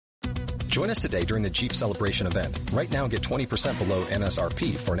Join us today during the Jeep Celebration event. Right now, get 20% below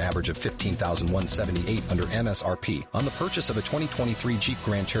MSRP for an average of $15,178 under MSRP on the purchase of a 2023 Jeep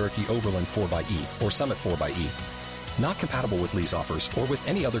Grand Cherokee Overland 4xE or Summit 4xE. Not compatible with lease offers or with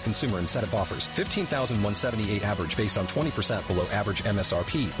any other consumer incentive offers. $15,178 average based on 20% below average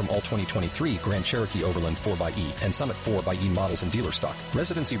MSRP from all 2023 Grand Cherokee Overland 4xE and Summit 4xE models in dealer stock.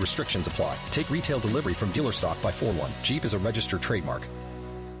 Residency restrictions apply. Take retail delivery from dealer stock by 4/1. Jeep is a registered trademark.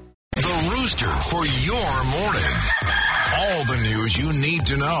 The Rooster for your morning. All the news you need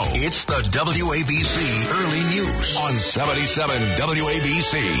to know. It's the WABC Early News on 77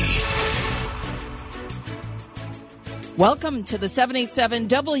 WABC. Welcome to the 77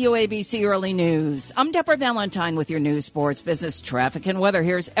 WABC Early News. I'm Deborah Valentine with your news, sports, business, traffic, and weather.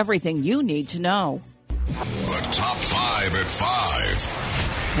 Here's everything you need to know. The top 5 at 5.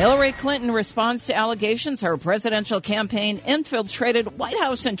 Hillary Clinton responds to allegations her presidential campaign infiltrated White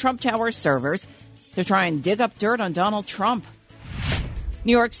House and Trump Tower servers to try and dig up dirt on Donald Trump.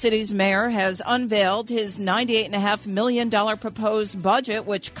 New York City's mayor has unveiled his $98.5 million proposed budget,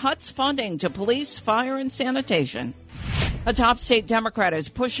 which cuts funding to police, fire, and sanitation. A top state Democrat is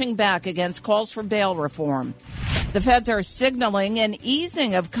pushing back against calls for bail reform. The feds are signaling an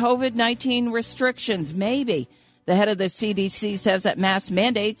easing of COVID-19 restrictions, maybe. The head of the CDC says that mask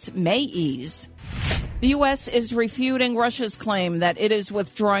mandates may ease. The U.S. is refuting Russia's claim that it is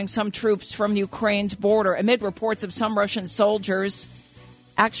withdrawing some troops from Ukraine's border amid reports of some Russian soldiers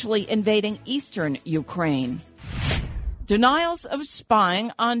actually invading eastern Ukraine. Denials of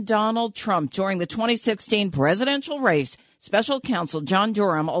spying on Donald Trump during the 2016 presidential race. Special counsel John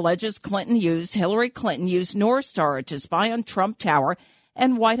Durham alleges Hillary Clinton used North Star to spy on Trump Tower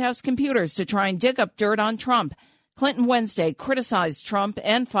and White House computers to try and dig up dirt on Trump. Clinton Wednesday criticized Trump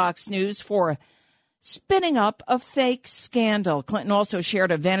and Fox News for spinning up a fake scandal. Clinton also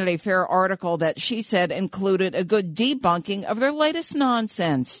shared a Vanity Fair article that she said included a good debunking of their latest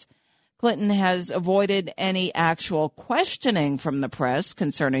nonsense. Clinton has avoided any actual questioning from the press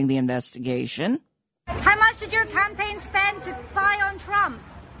concerning the investigation. How much did your campaign spend to spy on Trump?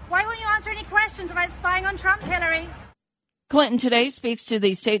 Why won't you answer any questions about spying on Trump, Hillary? Clinton today speaks to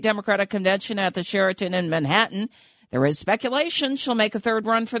the state Democratic convention at the Sheraton in Manhattan. There is speculation she'll make a third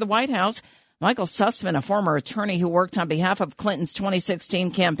run for the White House. Michael Sussman, a former attorney who worked on behalf of Clinton's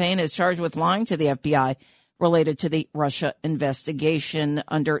 2016 campaign, is charged with lying to the FBI related to the Russia investigation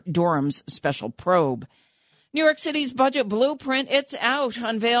under Durham's special probe. New York City's budget blueprint, it's out,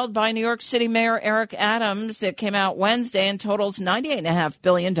 unveiled by New York City Mayor Eric Adams. It came out Wednesday and totals $98.5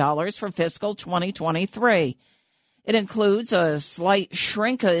 billion for fiscal 2023. It includes a slight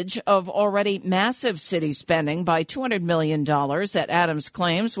shrinkage of already massive city spending by $200 million that Adams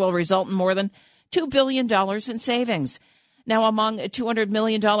claims will result in more than $2 billion in savings. Now, among $200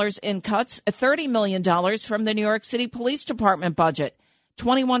 million in cuts, $30 million from the New York City Police Department budget,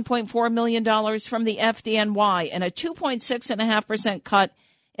 $21.4 million from the FDNY, and a 2.6% cut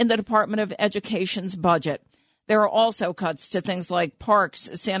in the Department of Education's budget. There are also cuts to things like parks,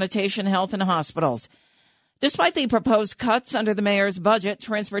 sanitation, health, and hospitals. Despite the proposed cuts under the mayor's budget,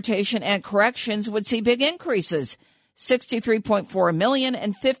 transportation and corrections would see big increases, $63.4 million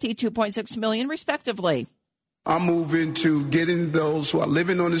and $52.6 million, respectively. I'm moving to getting those who are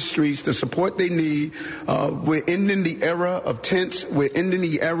living on the streets the support they need. We're ending the era of tents. We're ending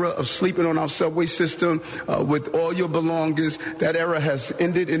the era of sleeping on our subway system with all your belongings. That era has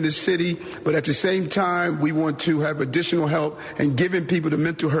ended in the city. But at the same time, we want to have additional help and giving people the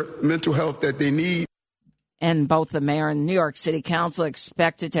mental health that they need. And both the mayor and New York City Council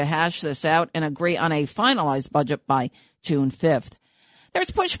expected to hash this out and agree on a finalized budget by June 5th.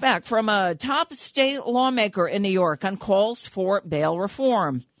 There's pushback from a top state lawmaker in New York on calls for bail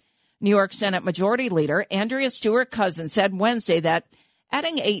reform. New York Senate Majority Leader Andrea Stewart-Cousins said Wednesday that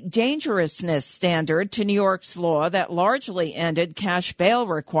adding a dangerousness standard to New York's law that largely ended cash bail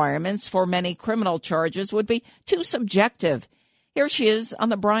requirements for many criminal charges would be too subjective. Here she is on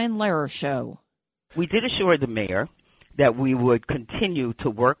the Brian Lehrer Show. We did assure the mayor that we would continue to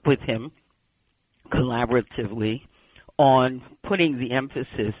work with him collaboratively on putting the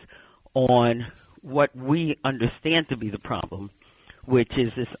emphasis on what we understand to be the problem, which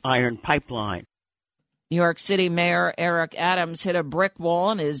is this iron pipeline. New York City Mayor Eric Adams hit a brick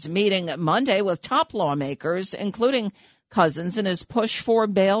wall in his meeting Monday with top lawmakers, including Cousins, in his push for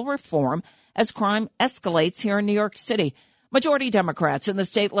bail reform as crime escalates here in New York City. Majority Democrats in the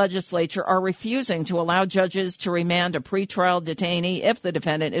state legislature are refusing to allow judges to remand a pretrial detainee if the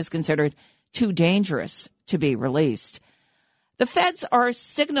defendant is considered too dangerous to be released. The feds are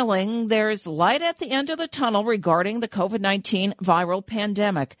signaling there's light at the end of the tunnel regarding the COVID-19 viral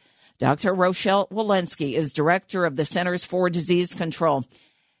pandemic. Dr. Rochelle Walensky is director of the Centers for Disease Control.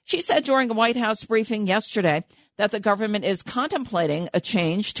 She said during a White House briefing yesterday that the government is contemplating a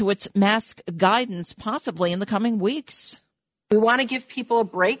change to its mask guidance, possibly in the coming weeks. We want to give people a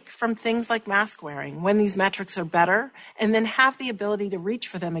break from things like mask wearing when these metrics are better, and then have the ability to reach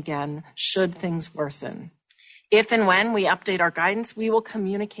for them again should things worsen. If and when we update our guidance, we will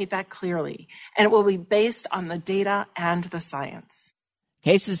communicate that clearly, and it will be based on the data and the science.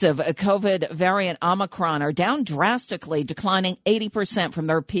 Cases of COVID variant Omicron are down drastically, declining 80% from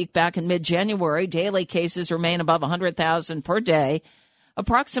their peak back in mid-January. Daily cases remain above 100,000 per day.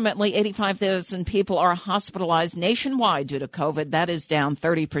 Approximately 85,000 people are hospitalized nationwide due to COVID. That is down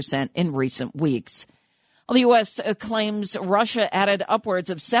 30% in recent weeks. Well, the U.S. claims Russia added upwards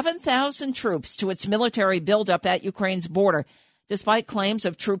of 7,000 troops to its military buildup at Ukraine's border. Despite claims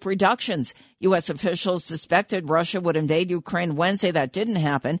of troop reductions, U.S. officials suspected Russia would invade Ukraine Wednesday. That didn't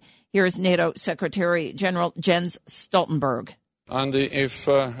happen. Here's NATO Secretary General Jens Stoltenberg. And if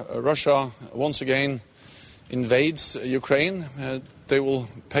Russia once again invades Ukraine, they will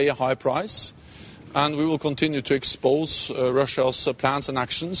pay a high price. And we will continue to expose Russia's plans and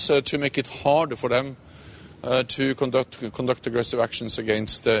actions to make it harder for them to conduct aggressive actions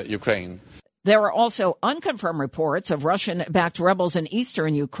against Ukraine. There are also unconfirmed reports of Russian-backed rebels in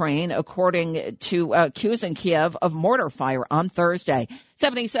eastern Ukraine, according to accusing Kiev of mortar fire on Thursday.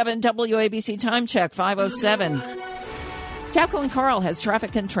 77 WABC time check, 5:07. Jacqueline Carl has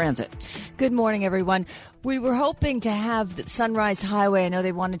traffic and transit. Good morning, everyone. We were hoping to have the Sunrise Highway. I know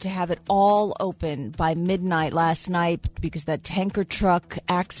they wanted to have it all open by midnight last night because that tanker truck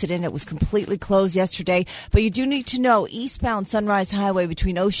accident, it was completely closed yesterday. But you do need to know, eastbound Sunrise Highway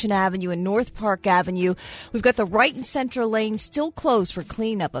between Ocean Avenue and North Park Avenue, we've got the right and center lane still closed for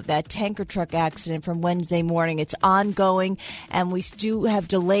cleanup of that tanker truck accident from Wednesday morning. It's ongoing, and we do have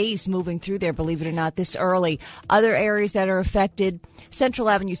delays moving through there, believe it or not, this early. Other areas that are affected, Central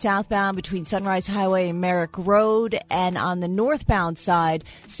Avenue southbound between Sunrise Highway and Merrick Road, and on the northbound side,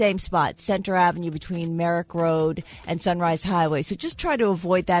 same spot, Center Avenue between Merrick Road and Sunrise Highway. So just try to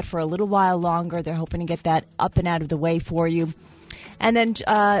avoid that for a little while longer. They're hoping to get that up and out of the way for you. And then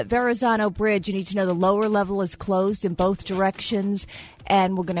Verrazano Bridge, you need to know the lower level is closed in both directions.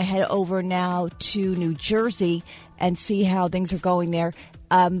 And we're going to head over now to New Jersey and see how things are going there.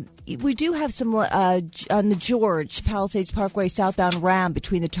 We do have some on the George, Palisades Parkway southbound Ram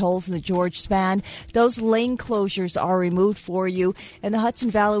between the tolls and the George span. Those lane closures are removed for you. In the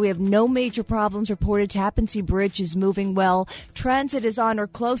Hudson Valley, we have no major problems reported. Tappan Zee Bridge is moving well. Transit is on or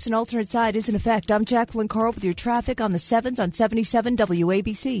close. An alternate side is in effect. I'm Jacqueline Carl with your traffic on the 7s on 77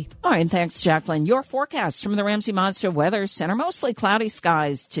 WABC. All right, thanks, Jacqueline. Your forecast from the Ramsey Mazda Weather Center. Mostly cloudy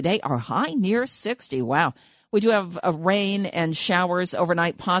skies. Today are high near 60. Wow. We do have rain and showers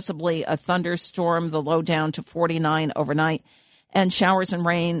overnight, possibly a thunderstorm, the low down to 49 overnight. And showers and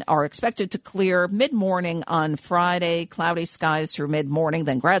rain are expected to clear mid-morning on Friday. Cloudy skies through mid-morning,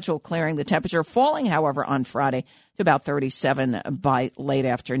 then gradual clearing. The temperature falling, however, on Friday to about 37 by late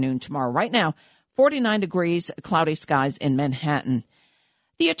afternoon tomorrow. Right now, 49 degrees, cloudy skies in Manhattan.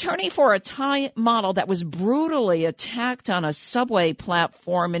 The attorney for a Thai model that was brutally attacked on a subway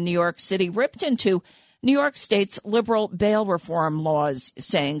platform in New York City ripped into New York State's liberal bail reform laws,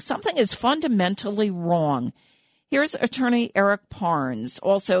 saying something is fundamentally wrong. Here's attorney Eric Parnes,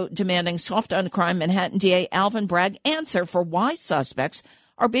 also demanding soft on crime Manhattan DA Alvin Bragg answer for why suspects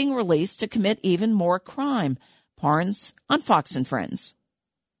are being released to commit even more crime. Parnes on Fox and Friends.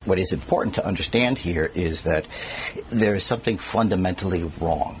 What is important to understand here is that there is something fundamentally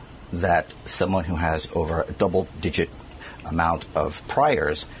wrong, that someone who has over a double-digit amount of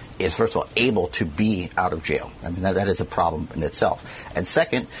priors is, first of all, able to be out of jail. I mean, that is a problem in itself. And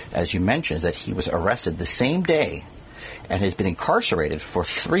second, as you mentioned, that he was arrested the same day and has been incarcerated for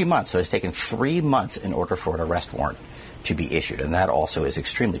 3 months. So it's taken 3 months in order for an arrest warrant to be issued. And that also is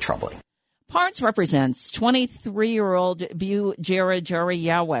extremely troubling. Parnes represents 23-year-old Bu Jari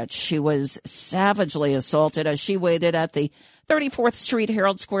Yawech. She was savagely assaulted as she waited at the 34th Street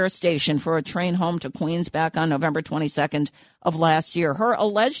Herald Square station for a train home to Queens back on November 22nd of last year. Her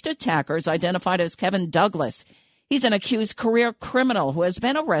alleged attackers identified as Kevin Douglas. He's an accused career criminal who has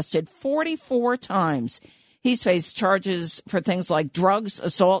been arrested 44 times. He's faced charges for things like drugs,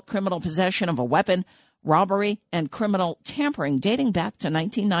 assault, criminal possession of a weapon, robbery, and criminal tampering dating back to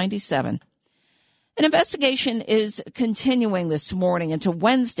 1997. An investigation is continuing this morning into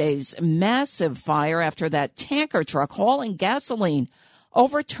Wednesday's massive fire after that tanker truck hauling gasoline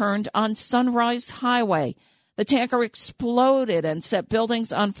overturned on Sunrise Highway. The tanker exploded and set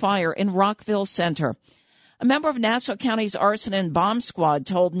buildings on fire in Rockville Center. A member of Nassau County's arson and bomb squad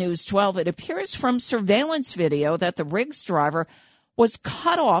told News 12 it appears from surveillance video that the Riggs driver was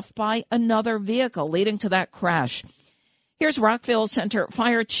cut off by another vehicle, leading to that crash. Here's Rockville Center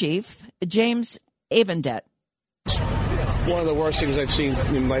Fire Chief James Avendet. One of the worst things I've seen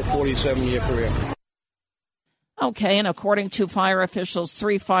in my 47-year career. Okay, and according to fire officials,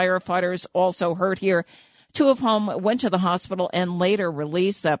 3 firefighters also hurt here, 2 of whom went to the hospital and later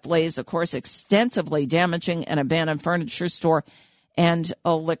released. That blaze, of course, extensively damaging an abandoned furniture store and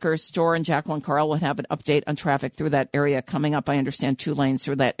a liquor store. And Jacqueline Carl will have an update on traffic through that area coming up. I understand 2 lanes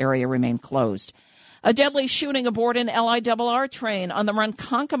through that area remain closed. A deadly shooting aboard an LIRR train on the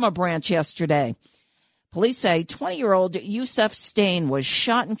Ronkonkoma branch yesterday. Police say 20-year-old Yusuf Stain was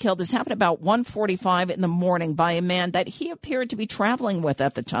shot and killed. This happened about 1:45 in the morning by a man that he appeared to be traveling with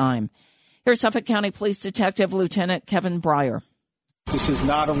at the time. Here's Suffolk County Police Detective Lieutenant Kevin Breyer. This is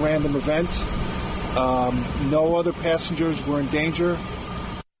not a random event. No other passengers were in danger.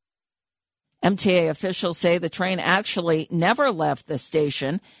 MTA officials say the train actually never left the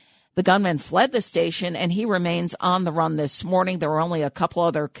station. The gunman fled the station, and he remains on the run this morning. There were only a couple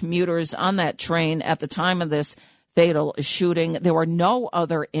other commuters on that train at the time of this fatal shooting. There were no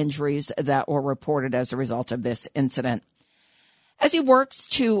other injuries that were reported as a result of this incident. As he works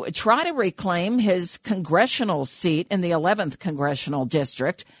to try to reclaim his congressional seat in the 11th Congressional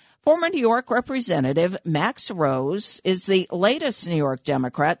District, former New York Representative Max Rose is the latest New York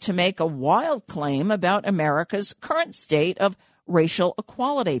Democrat to make a wild claim about America's current state of racial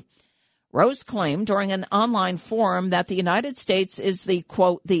equality. Rose claimed during an online forum that the United States is the,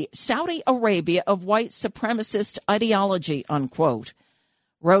 quote, the Saudi Arabia of white supremacist ideology, unquote.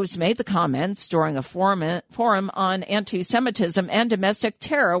 Rose made the comments during a forum on anti-Semitism and domestic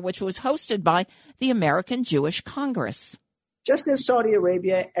terror, which was hosted by the American Jewish Congress. Just as Saudi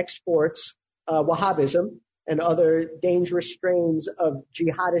Arabia exports Wahhabism and other dangerous strains of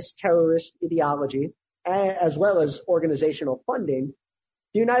jihadist terrorist ideology, as well as organizational funding,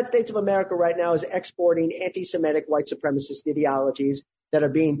 the United States of America right now is exporting anti-Semitic white supremacist ideologies that are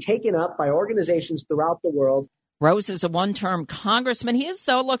being taken up by organizations throughout the world. Rose is a one-term congressman. He is,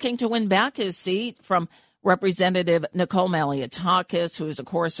 though, looking to win back his seat from Representative Nicole Malliotakis, who is, of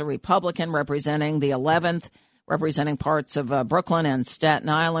course, a Republican representing the 11th, representing parts of Brooklyn and Staten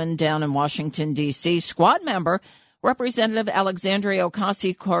Island down in Washington, D.C. Squad member Representative Alexandria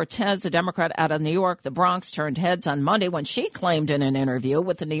Ocasio-Cortez, a Democrat out of New York, the Bronx, turned heads on Monday when she claimed in an interview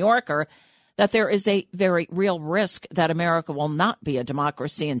with The New Yorker that there is a very real risk that America will not be a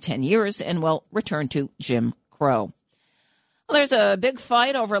democracy in 10 years and will return to Jim Crow. Well, there's a big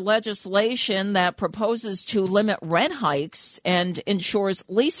fight over legislation that proposes to limit rent hikes and ensures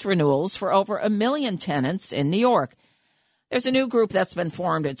lease renewals for over 1 million tenants in New York. There's a new group that's been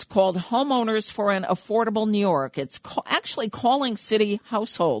formed. It's called Homeowners for an Affordable New York. It's actually calling city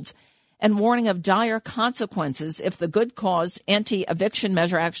households and warning of dire consequences if the good cause anti-eviction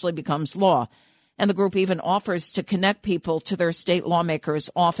measure actually becomes law. And the group even offers to connect people to their state lawmaker's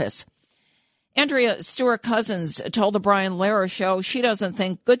office. Andrea Stewart-Cousins told the Brian Lehrer Show she doesn't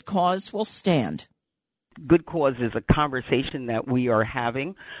think good cause will stand. Good cause is a conversation that we are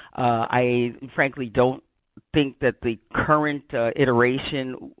having. I frankly don't think that the current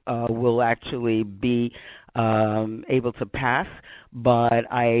iteration will actually be able to pass, but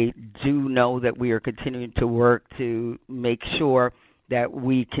I do know that we are continuing to work to make sure that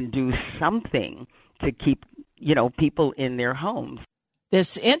we can do something to keep, people in their homes.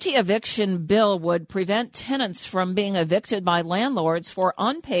 This anti-eviction bill would prevent tenants from being evicted by landlords for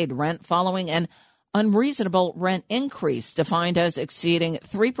unpaid rent following an unreasonable rent increase, defined as exceeding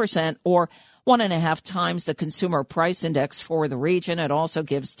 3% or 1.5 times the consumer price index for the region. It also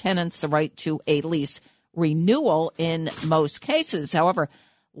gives tenants the right to a lease renewal in most cases. However,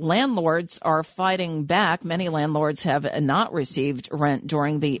 landlords are fighting back. Many landlords have not received rent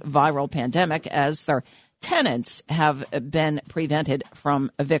during the viral pandemic as their tenants have been prevented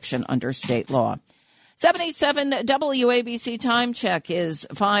from eviction under state law. 77 WABC time check is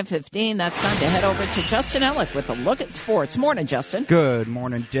 5:15. That's time to head over to Justin Ellick with a look at sports. Morning, Justin. Good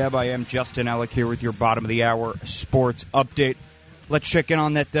morning, Deb. I am Justin Ellick here with your bottom of the hour sports update. Let's check in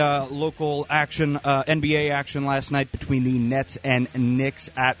on that local action, NBA action last night between the Nets and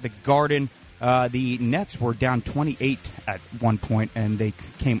Knicks at the Garden. The Nets were down 28 at one point, and they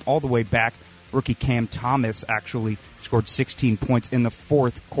came all the way back. Rookie Cam Thomas actually scored 16 points in the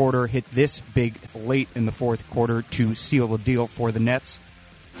fourth quarter, hit this big late in the fourth quarter to seal the deal for the Nets.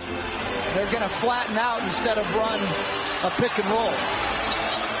 They're going to flatten out instead of run a pick and roll.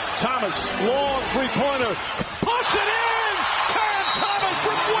 Thomas, long three-pointer, puts it in! Cam Thomas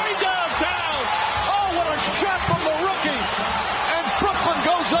from way downtown! Oh, what a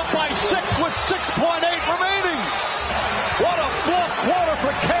with 6.8 remaining. What a fourth quarter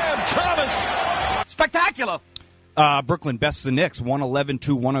for Cam Thomas. Spectacular. Brooklyn bests the Knicks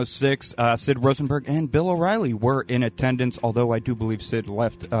 111-106. Sid Rosenberg and Bill O'Reilly were in attendance, although I do believe Sid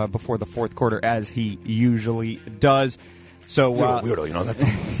left before the fourth quarter, as he usually does. So weirdo, you know that.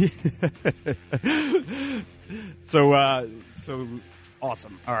 So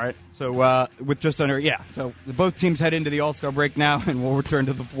awesome. All right. So with just under, so both teams head into the All-Star break now, and we'll return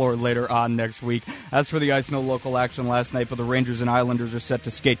to the floor later on next week. As for the ice, no local action last night, but the Rangers and Islanders are set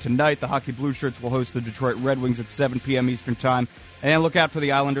to skate tonight. The Hockey Blue Shirts will host the Detroit Red Wings at 7 p.m. Eastern Time, and look out for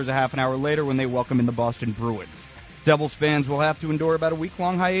the Islanders a half an hour later when they welcome in the Boston Bruins. Devils fans will have to endure about a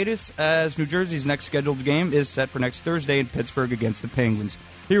week-long hiatus, as New Jersey's next scheduled game is set for next Thursday in Pittsburgh against the Penguins.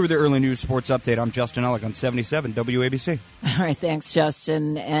 Here with the early news sports update, I'm Justin Ellick on 77 WABC. All right, thanks,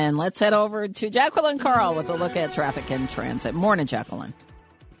 Justin. And let's head over to Jacqueline Carl with a look at traffic and transit. Morning, Jacqueline.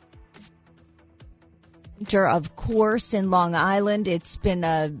 Of course, in Long Island. It's been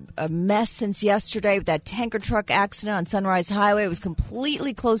a mess since yesterday with that tanker truck accident on Sunrise Highway. It was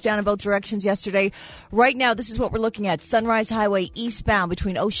completely closed down in both directions yesterday. Right now, this is what we're looking at. Sunrise Highway eastbound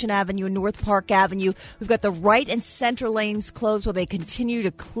between Ocean Avenue and North Park Avenue. We've got the right and center lanes closed while they continue to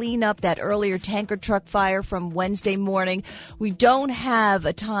clean up that earlier tanker truck fire from Wednesday morning. We don't have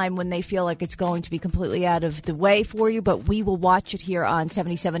a time when they feel like it's going to be completely out of the way for you, but we will watch it here on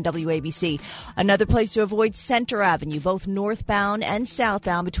 77 WABC. Another place to avoid Center Avenue, both northbound and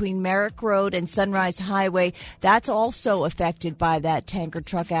southbound between Merrick Road and Sunrise Highway. That's also affected by that tanker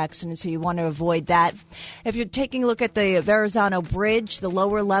truck accident, so you want to avoid that. If you're taking a look at the Verrazano Bridge, the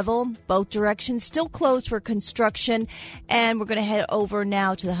lower level, both directions still closed for construction. And we're going to head over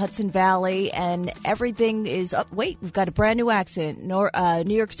now to the Hudson Valley, and everything is up. Wait, we've got a brand new accident.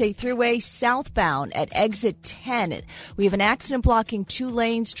 New York State Thruway southbound at exit 10. We have an accident blocking 2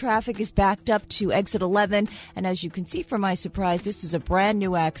 lanes. Traffic is backed up to exit 11. And as you can see from my surprise, this is a brand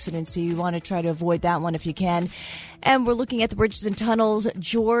new accident, so you want to try to avoid that one if you can. And we're looking at the bridges and tunnels.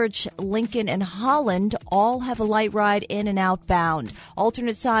 George, Lincoln, and Holland all have a light ride in and outbound.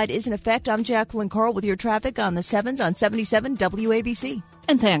 Alternate side is in effect. I'm Jacqueline Carl with your traffic on the 7s on 77 WABC.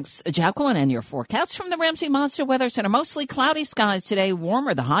 And thanks, Jacqueline, and your forecast from the Ramsey Mazda Weather Center. Mostly cloudy skies today,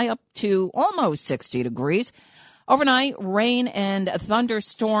 warmer, the high up to almost 60 degrees. Overnight, rain and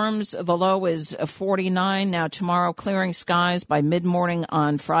thunderstorms. The low is 49. Now tomorrow, clearing skies by mid-morning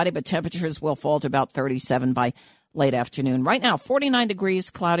on Friday, but temperatures will fall to about 37 by late afternoon. Right now, 49 degrees,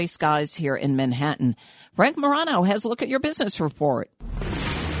 cloudy skies here in Manhattan. Frank Morano has a look at your business report.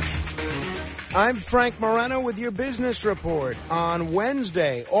 I'm Frank Morano with your business report. On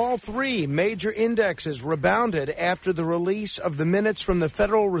Wednesday, all 3 major indexes rebounded after the release of the minutes from the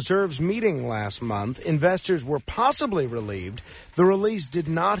Federal Reserve's meeting last month. Investors were possibly relieved. The release did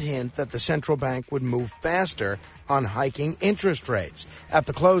not hint that the central bank would move faster on hiking interest rates. At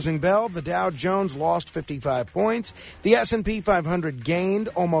the closing bell, the Dow Jones lost 55 points, the S&P 500 gained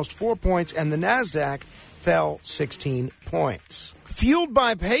almost 4 points, and the Nasdaq fell 16 points. Fueled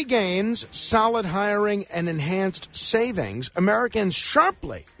by pay gains, solid hiring, and enhanced savings, Americans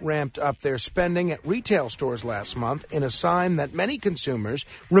sharply ramped up their spending at retail stores last month in a sign that many consumers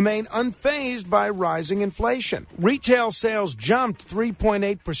remain unfazed by rising inflation. Retail sales jumped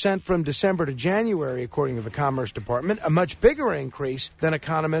 3.8% from December to January, according to the Commerce Department, a much bigger increase than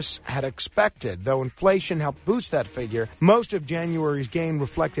economists had expected. Though inflation helped boost that figure, most of January's gain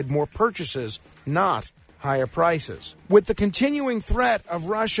reflected more purchases, not higher prices. With the continuing threat of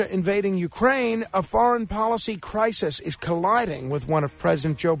Russia invading Ukraine, a foreign policy crisis is colliding with one of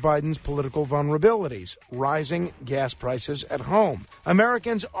President Joe Biden's political vulnerabilities, rising gas prices at home.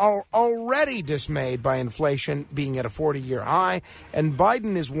 Americans are already dismayed by inflation being at a 40-year high, and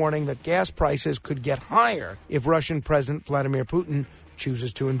Biden is warning that gas prices could get higher if Russian President Vladimir Putin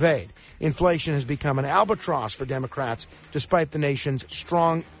chooses to invade. Inflation has become an albatross for Democrats despite the nation's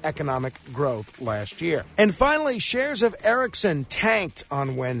strong economic growth last year. And finally, shares of Ericsson tanked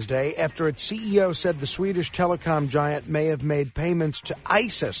on Wednesday after its CEO said the Swedish telecom giant may have made payments to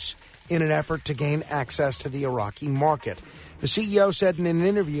ISIS in an effort to gain access to the Iraqi market. The CEO said in an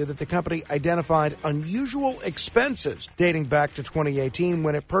interview that the company identified unusual expenses dating back to 2018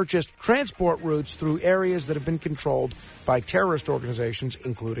 when it purchased transport routes through areas that have been controlled by terrorist organizations,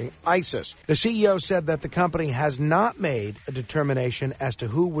 including ISIS. The CEO said that the company has not made a determination as to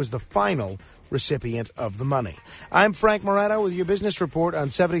who was the final recipient of the money. I'm Frank Morano with your business report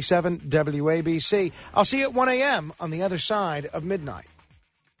on 77 WABC. I'll see you at 1 a.m. on the other side of midnight.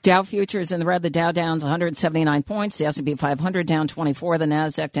 Dow futures in the red. The Dow down 179 points. The S&P 500 down 24. The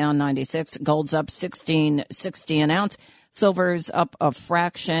Nasdaq down 96. Gold's up $16.60 an ounce. Silver's up a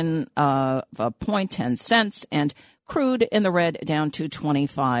fraction of a point, 10 cents, and crude in the red down to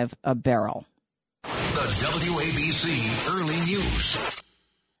 $25 a barrel. The WABC Early News.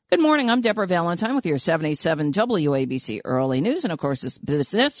 Good morning. I'm Deborah Valentine with your 77 WABC Early News. And, of course, it's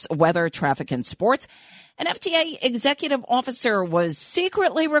business, weather, traffic, and sports. An FDA executive officer was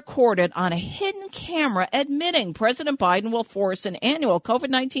secretly recorded on a hidden camera admitting President Biden will force an annual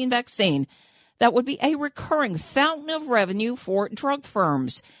COVID-19 vaccine that would be a recurring fountain of revenue for drug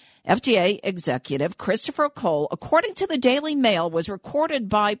firms. FDA executive Christopher Cole, according to the Daily Mail, was recorded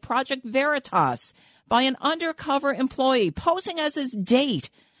by Project Veritas by an undercover employee posing as his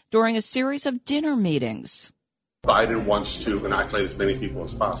date during a series of dinner meetings. Biden wants to inoculate as many people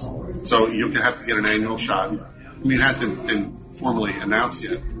as possible. So you have to get an annual shot. I mean, it hasn't been formally announced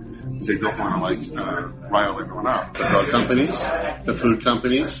yet, because they don't want to, rile everyone up. The drug companies, the food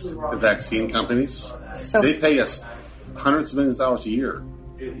companies, the vaccine companies, they pay us hundreds of millions of dollars a year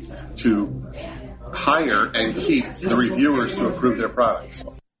to hire and keep the reviewers to approve their products.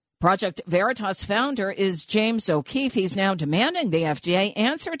 Project Veritas founder is James O'Keefe. He's now demanding the FDA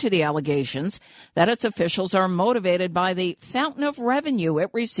answer to the allegations that its officials are motivated by the fountain of revenue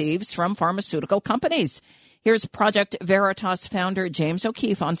it receives from pharmaceutical companies. Here's Project Veritas founder James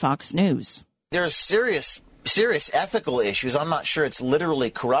O'Keefe on Fox News. There's serious ethical issues. I'm not sure it's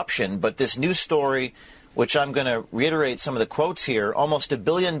literally corruption, but this new story, which I'm going to reiterate some of the quotes here, almost $1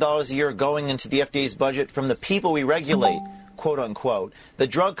 billion a year going into the FDA's budget from the people we regulate, quote unquote. The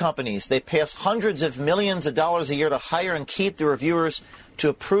drug companies, they pay us hundreds of millions of dollars a year to hire and keep the reviewers to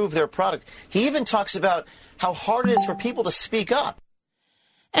approve their product. He even talks about how hard it is for people to speak up.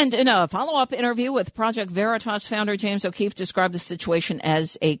 And in a follow-up interview with Project Veritas founder James O'Keefe described the situation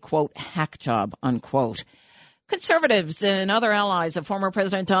as a, quote, hack job, unquote. Conservatives and other allies of former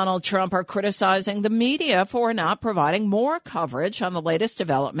President Donald Trump are criticizing the media for not providing more coverage on the latest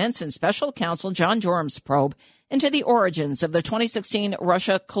developments in special counsel John Durham's probe into the origins of the 2016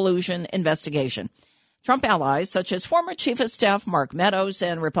 Russia collusion investigation. Trump allies, such as former Chief of Staff Mark Meadows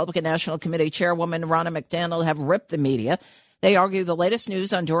and Republican National Committee Chairwoman Ronna McDaniel, have ripped the media. They argue the latest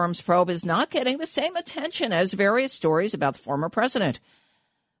news on Durham's probe is not getting the same attention as various stories about the former president.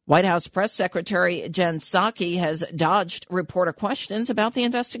 White House Press Secretary Jen Psaki has dodged reporter questions about the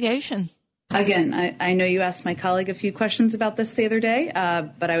investigation. Again, I know you asked my colleague a few questions about this the other day,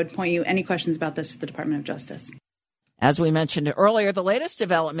 but I would point you any questions about this to the Department of Justice. As we mentioned earlier, the latest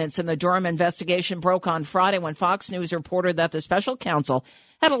developments in the Durham investigation broke on Friday when Fox News reported that the special counsel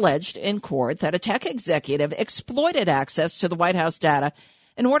had alleged in court that a tech executive exploited access to the White House data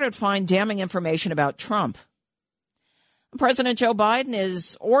in order to find damning information about Trump. President Joe Biden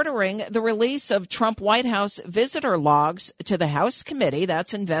is ordering the release of Trump White House visitor logs to the House committee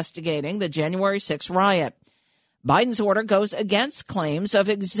that's investigating the January 6th riot. Biden's order goes against claims of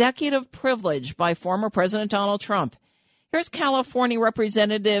executive privilege by former President Donald Trump. Here's California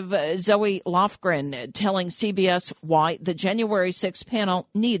Representative Zoe Lofgren telling CBS why the January 6th panel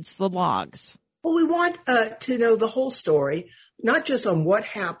needs the logs. Well, we want to know the whole story, not just on what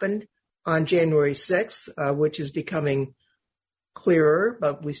happened on January 6th, which is becoming clearer,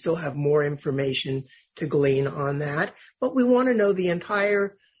 but we still have more information to glean on that. But we want to know the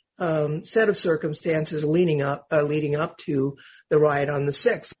entire set of circumstances leading up to the riot on the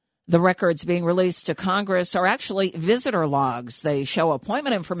 6th. The records being released to Congress are actually visitor logs. They show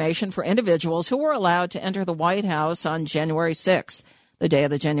appointment information for individuals who were allowed to enter the White House on January 6th, the day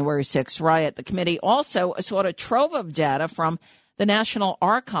of the January 6th riot. The committee also sought a trove of data from the National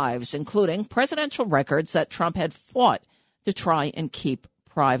Archives, including presidential records that Trump had fought to try and keep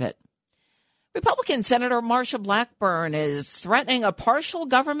private. Republican Senator Marsha Blackburn is threatening a partial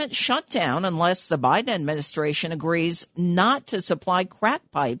government shutdown unless the Biden administration agrees not to supply crack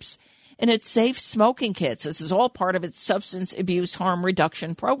pipes in its safe smoking kits. This is all part of its substance abuse harm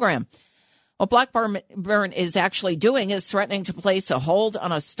reduction program. What Blackburn is actually doing is threatening to place a hold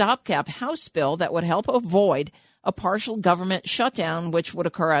on a stopgap House bill that would help avoid a partial government shutdown, which would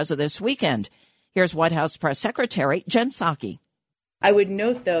occur as of this weekend. Here's White House Press Secretary Jen Psaki. I would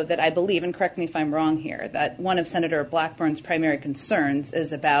note, though, that I believe, and correct me if I'm wrong here, that one of Senator Blackburn's primary concerns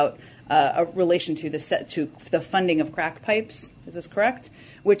is about a relation to the funding of crack pipes. Is this correct?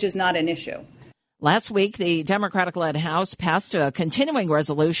 Which is not an issue. Last week, the Democratic-led House passed a continuing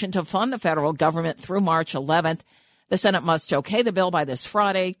resolution to fund the federal government through March 11th. The Senate must okay the bill by this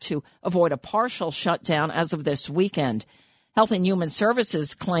Friday to avoid a partial shutdown as of this weekend. Health and Human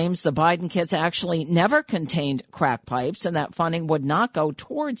Services claims the Biden kits actually never contained crack pipes and that funding would not go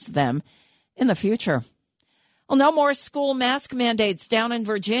towards them in the future. Well, no more school mask mandates down in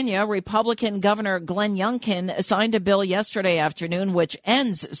Virginia. Republican Governor Glenn Youngkin signed a bill yesterday afternoon which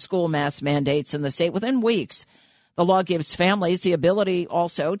ends school mask mandates in the state within weeks. The law gives families the ability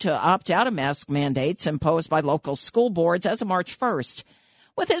also to opt out of mask mandates imposed by local school boards as of March 1st.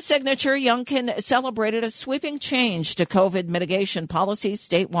 With his signature, Youngkin celebrated a sweeping change to COVID mitigation policies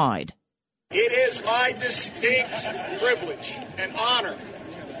statewide. It is my distinct privilege and honor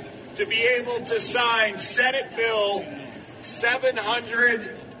to be able to sign Senate Bill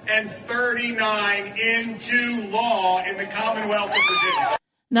 739 into law in the Commonwealth of Virginia.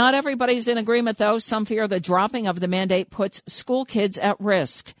 Not everybody's in agreement, though. Some fear the dropping of the mandate puts school kids at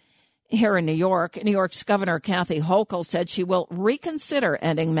risk. Here in New York's Governor Kathy Hochul said she will reconsider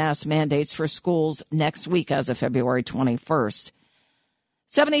ending mask mandates for schools next week as of February 21st.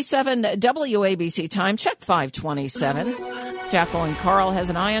 77 WABC time, check 527. Jacqueline Carl has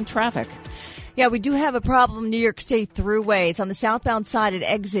an eye on traffic. Yeah, we do have a problem. New York State thruways. On the southbound side at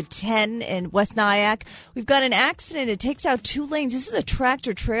exit 10 in West Nyack, we've got an accident. It takes out 2 lanes. This is a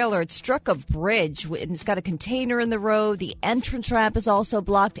tractor trailer. It struck a bridge, and it's got a container in the road. The entrance ramp is also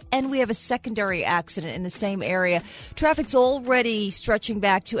blocked, and we have a secondary accident in the same area. Traffic's already stretching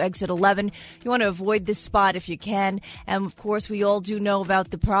back to exit 11. You want to avoid this spot if you can. And, of course, we all do know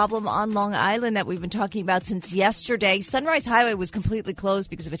about the problem on Long Island that we've been talking about since yesterday. Sunrise Highway was completely closed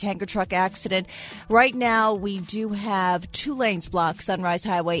because of a tanker truck accident. Right now, we do have 2 lanes blocked, Sunrise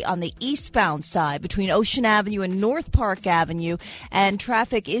Highway, on the eastbound side between Ocean Avenue and North Park Avenue, and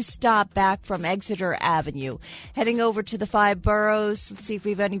traffic is stopped back from Exeter Avenue. Heading over to the 5 boroughs, let's see if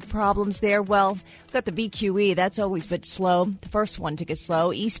we have any problems there. Well, we've got the BQE. That's always been slow. The first one to get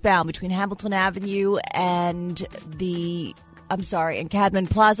slow. Eastbound between Hamilton Avenue and Cadman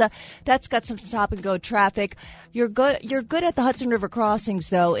Plaza. That's got some stop-and-go traffic. You're good at the Hudson River crossings,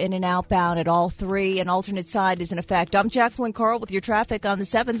 though, in and outbound at all 3. An alternate side is in effect. I'm Jacqueline Carl with your traffic on the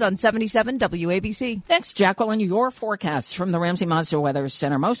 7s on 77 WABC. Thanks, Jacqueline. Your forecast from the Ramsey Mazda Weather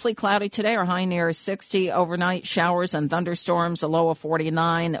Center. Mostly cloudy today, or high near 60. Overnight showers and thunderstorms, a low of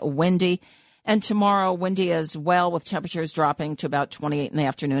 49. Windy. And tomorrow, windy as well, with temperatures dropping to about 28 in the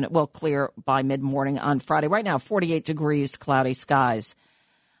afternoon. It will clear by mid-morning on Friday. Right now, 48 degrees, cloudy skies.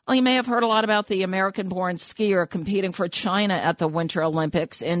 Well, you may have heard a lot about the American-born skier competing for China at the Winter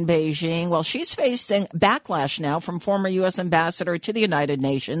Olympics in Beijing. Well, she's facing backlash now from former U.S. Ambassador to the United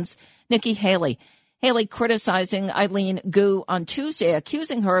Nations, Nikki Haley. Haley criticizing Eileen Gu on Tuesday,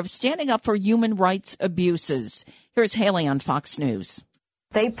 accusing her of standing up for human rights abuses. Here's Haley on Fox News.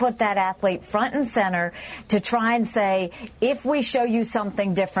 They put that athlete front and center to try and say, if we show you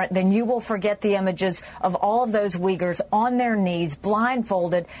something different, then you will forget the images of all of those Uyghurs on their knees,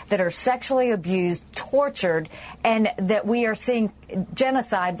 blindfolded, that are sexually abused, tortured, and that we are seeing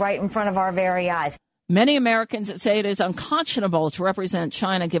genocide right in front of our very eyes. Many Americans say it is unconscionable to represent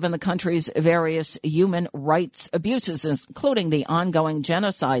China given the country's various human rights abuses, including the ongoing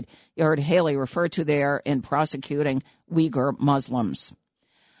genocide you heard Haley refer to there in prosecuting Uyghur Muslims.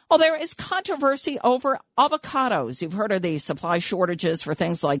 Well, there is controversy over avocados. You've heard of the supply shortages for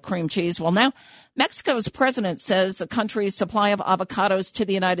things like cream cheese. Well, now Mexico's president says the country's supply of avocados to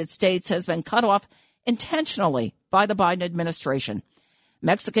the United States has been cut off intentionally by the Biden administration.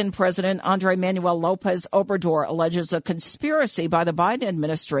 Mexican President Andrés Manuel López Obrador alleges a conspiracy by the Biden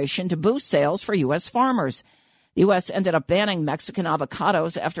administration to boost sales for U.S. farmers. The U.S. ended up banning Mexican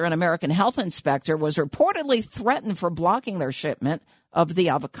avocados after an American health inspector was reportedly threatened for blocking their shipment of the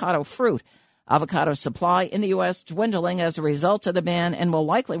avocado fruit. Avocado supply in the U.S. dwindling as a result of the ban and will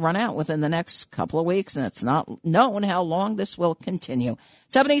likely run out within the next couple of weeks, and it's not known how long this will continue.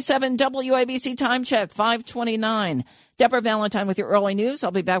 77 WABC time check, 529. Deborah Valentine with your early news.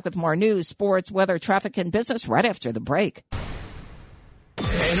 I'll be back with more news, sports, weather, traffic, and business right after the break.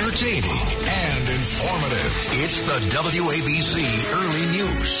 Entertaining and informative. It's the WABC Early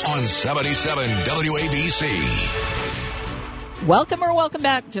News on 77 WABC. Welcome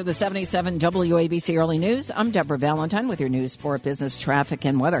back to the 77 WABC Early News. I'm Deborah Valentine with your news, sport, business, traffic,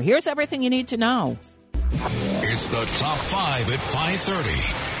 and weather. Here's everything you need to know. It's the Top 5 at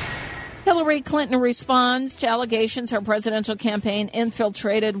 5:30. Hillary Clinton responds to allegations her presidential campaign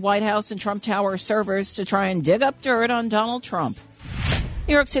infiltrated White House and Trump Tower servers to try and dig up dirt on Donald Trump.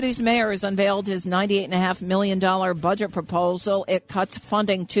 New York City's mayor has unveiled his $98.5 million budget proposal. It cuts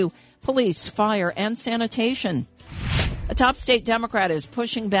funding to police, fire, and sanitation. A top state Democrat is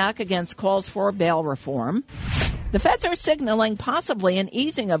pushing back against calls for bail reform. The feds are signaling possibly an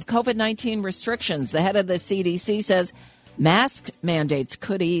easing of COVID-19 restrictions. The head of the CDC says mask mandates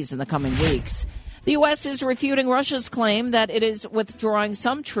could ease in the coming weeks. The U.S. is refuting Russia's claim that it is withdrawing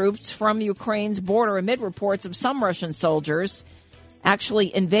some troops from Ukraine's border amid reports of some Russian soldiers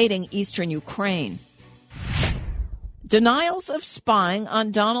actually invading eastern Ukraine. Denials of spying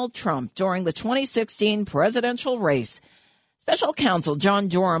on Donald Trump during the 2016 presidential race. Special counsel John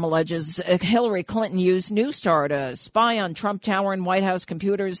Durham alleges Hillary Clinton used Newstar to spy on Trump Tower and White House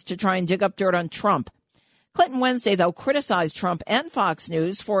computers to try and dig up dirt on Trump. Clinton Wednesday, though, criticized Trump and Fox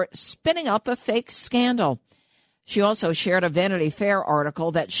News for spinning up a fake scandal. She also shared a Vanity Fair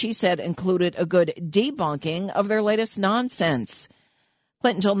article that she said included a good debunking of their latest nonsense.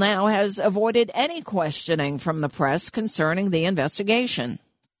 Clinton, till now, has avoided any questioning from the press concerning the investigation.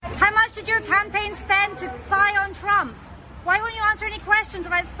 How much did your campaign spend to spy on Trump? Why won't you answer any questions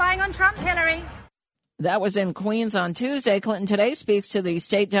about spying on Trump, Hillary? That was in Queens on Tuesday. Clinton today speaks to the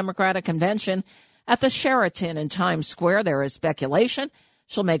state Democratic convention at the Sheraton in Times Square. There is speculation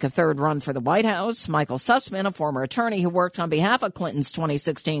she'll make a third run for the White House. Michael Sussman, a former attorney who worked on behalf of Clinton's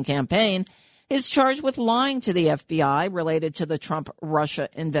 2016 campaign, is charged with lying to the FBI related to the Trump-Russia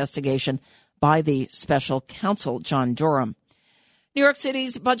investigation by the special counsel, John Durham. New York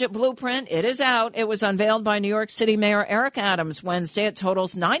City's budget blueprint, it is out. It was unveiled by New York City Mayor Eric Adams Wednesday. It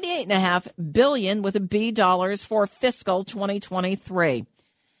totals $98.5 billion with a B dollars for fiscal 2023.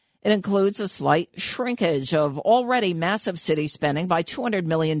 It includes a slight shrinkage of already massive city spending by $200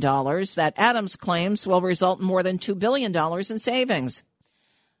 million that Adams claims will result in more than $2 billion in savings.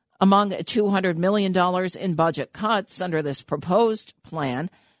 Among $200 million in budget cuts under this proposed plan,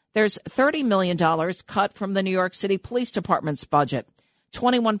 there's $30 million cut from the New York City Police Department's budget,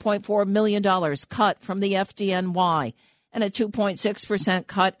 $21.4 million cut from the FDNY, and a 2.6%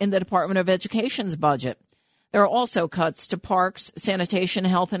 cut in the Department of Education's budget. There are also cuts to parks, sanitation,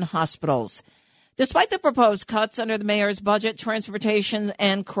 health, and hospitals. Despite the proposed cuts under the mayor's budget, transportation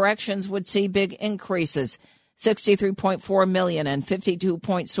and corrections would see big increases, $63.4 million and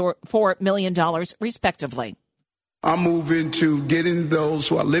 $52.4 million, respectively. I'm moving to getting those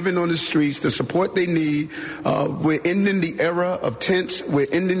who are living on the streets the support they need. We're ending the era of tents. We're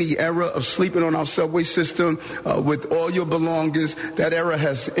ending the era of sleeping on our subway system with all your belongings. That era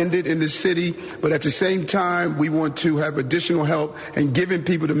has ended in the city. But at the same time, we want to have additional help and giving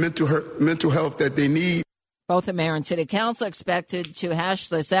people the mental health that they need. Both the mayor and city council expected to hash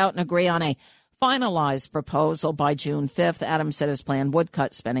this out and agree on a finalized proposal by June 5th. Adams said his plan would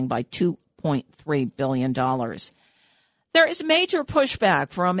cut spending by $2.3 billion. There is major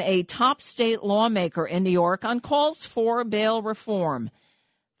pushback from a top state lawmaker in New York on calls for bail reform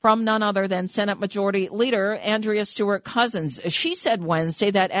from none other than Senate Majority Leader Andrea Stewart-Cousins. She said Wednesday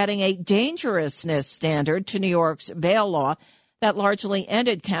that adding a dangerousness standard to New York's bail law that largely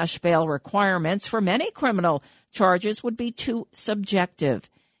ended cash bail requirements for many criminal charges would be too subjective.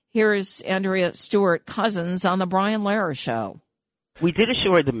 Here's Andrea Stewart-Cousins on the Brian Lehrer Show. We did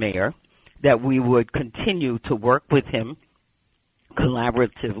assure the mayor that we would continue to work with him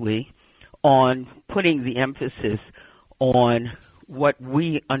collaboratively on putting the emphasis on what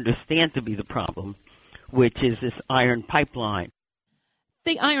we understand to be the problem, which is this iron pipeline.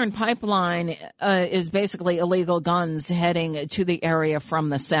 The iron pipeline is basically illegal guns heading to the area from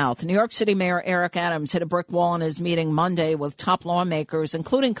the south. New York City Mayor Eric Adams hit a brick wall in his meeting Monday with top lawmakers,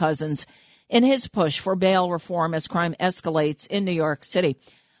 including Cousins, in his push for bail reform as crime escalates in New York City.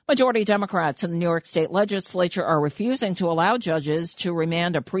 Majority Democrats in the New York State legislature are refusing to allow judges to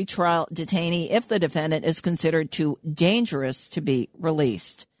remand a pretrial detainee if the defendant is considered too dangerous to be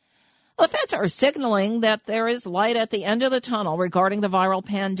released. The feds are signaling that there is light at the end of the tunnel regarding the viral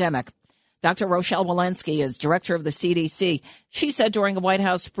pandemic. Dr. Rochelle Walensky is director of the CDC. She said during a White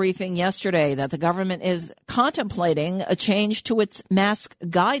House briefing yesterday that the government is contemplating a change to its mask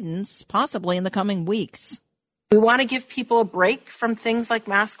guidance, possibly in the coming weeks. We want to give people a break from things like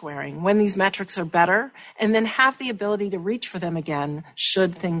mask wearing when these metrics are better, and then have the ability to reach for them again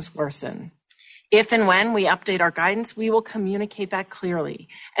should things worsen. If and when we update our guidance, we will communicate that clearly,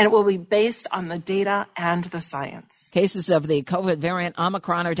 and it will be based on the data and the science. Cases of the COVID variant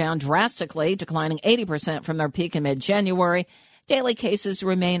Omicron are down drastically, declining 80% from their peak in mid-January. Daily cases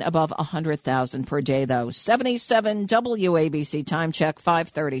remain above 100,000 per day, though. 77 WABC time check,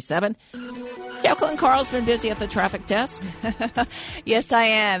 5:37. Jacqueline Carl's been busy at the traffic desk. Yes, I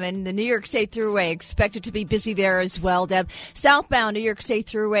am. And the New York State Thruway expected to be busy there as well, Deb. Southbound New York State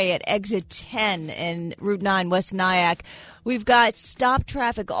Thruway at exit 10 and Route 9 West Nyack. We've got stop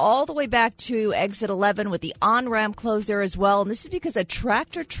traffic all the way back to exit 11 with the on-ramp closed there as well. And this is because a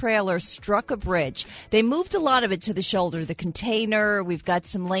tractor trailer struck a bridge. They moved a lot of it to the shoulder. The container, we've got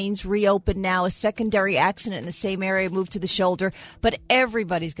some lanes reopened now. A secondary accident in the same area moved to the shoulder. But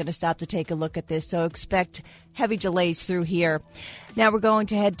everybody's going to stop to take a look at this, so expect heavy delays through here. Now we're going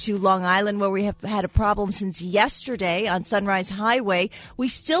to head to Long Island, where we have had a problem since yesterday on Sunrise Highway. We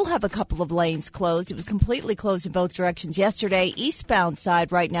still have a couple of lanes closed. It was completely closed in both directions yesterday. Eastbound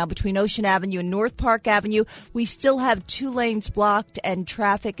side right now between Ocean Avenue and North Park Avenue, we still have 2 lanes blocked and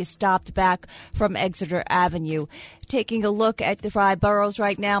traffic is stopped back from Exeter Avenue. Taking a look at the 5 boroughs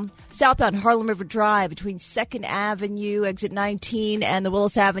right now. Southbound Harlem River Drive between 2nd Avenue, exit 19, and the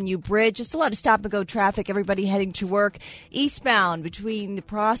Willis Avenue Bridge. Just a lot of stop-and-go traffic, everybody heading to work. Eastbound between the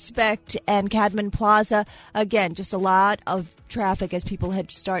Prospect and Cadman Plaza. Again, just a lot of traffic as people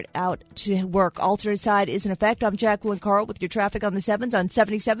start out to work. Alternate side is in effect. I'm Jacqueline Carl with your traffic on the 7s on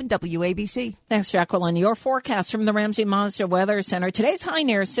 77 WABC. Thanks, Jacqueline. Your forecast from the Ramsey Mazda Weather Center. Today's high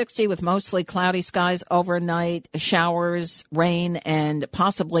near 60 with mostly cloudy skies overnight, showers, rain, and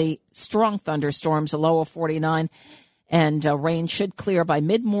possibly strong thunderstorms, a low of 49. And rain should clear by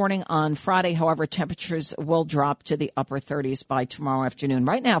mid-morning on Friday. However, temperatures will drop to the upper 30s by tomorrow afternoon.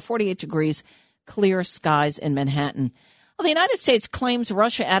 Right now, 48 degrees, clear skies in Manhattan. Well, the United States claims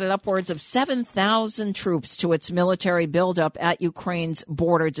Russia added upwards of 7,000 troops to its military buildup at Ukraine's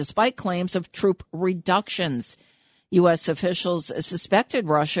border, despite claims of troop reductions. U.S. officials suspected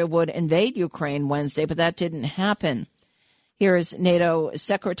Russia would invade Ukraine Wednesday, but that didn't happen. Here's NATO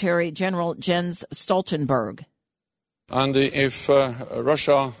Secretary General Jens Stoltenberg. And if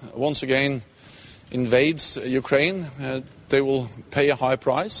Russia once again invades Ukraine, they will pay a high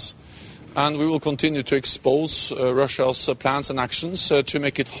price. And we will continue to expose Russia's plans and actions to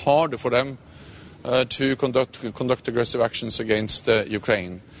make it harder for them to conduct aggressive actions against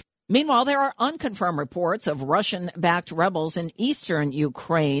Ukraine. Meanwhile, there are unconfirmed reports of Russian-backed rebels in eastern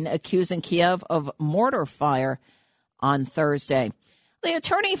Ukraine accusing Kiev of mortar fire on Thursday. The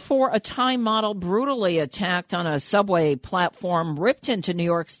attorney for a Thai model brutally attacked on a subway platform ripped into New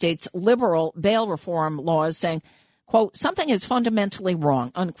York State's liberal bail reform laws, saying, quote, something is fundamentally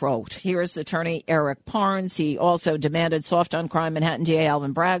wrong, unquote. Here's attorney Eric Parnes. He also demanded soft on crime Manhattan DA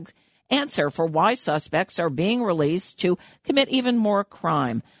Alvin Bragg's answer for why suspects are being released to commit even more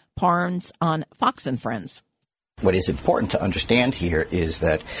crime. Parnes on Fox and Friends. What is important to understand here is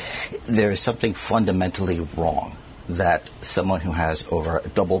that there is something fundamentally wrong, that someone who has over a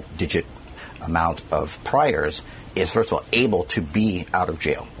double-digit amount of priors is, first of all, able to be out of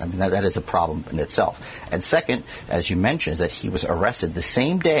jail. I mean, that is a problem in itself. And second, as you mentioned, that he was arrested the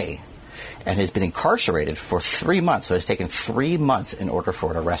same day and has been incarcerated for 3 months. So it's taken 3 months in order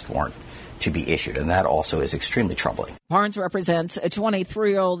for an arrest warrant to be issued, and that also is extremely troubling. Parnes represents a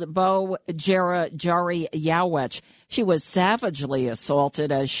 23-year-old Bo Jara Jari Yawech. She was savagely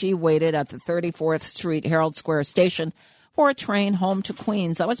assaulted as she waited at the 34th Street Herald Square station for a train home to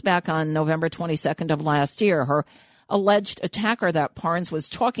Queens. That was back on November 22nd of last year. Her alleged attacker that Parnes was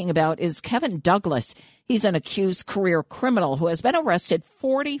talking about is Kevin Douglas. He's an accused career criminal who has been arrested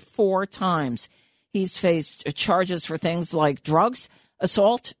 44 times. He's faced charges for things like drugs,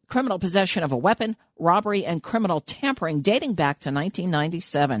 assault, criminal possession of a weapon, robbery, and criminal tampering dating back to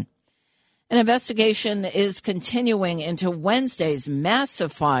 1997. An investigation is continuing into Wednesday's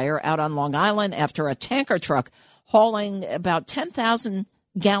massive fire out on Long Island after a tanker truck hauling about 10,000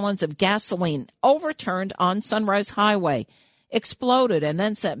 gallons of gasoline overturned on Sunrise Highway, exploded, and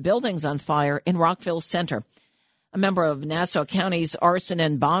then set buildings on fire in Rockville Center. A member of Nassau County's arson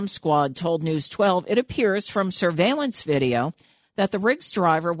and bomb squad told News 12 it appears from surveillance video that the rig's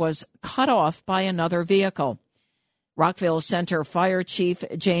driver was cut off by another vehicle. Rockville Center Fire Chief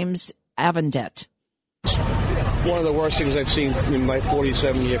James Avendet. One of the worst things I've seen in my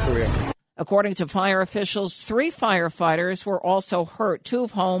 47-year career. According to fire officials, 3 firefighters were also hurt, 2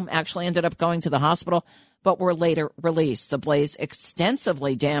 of whom actually ended up going to the hospital, but were later released. The blaze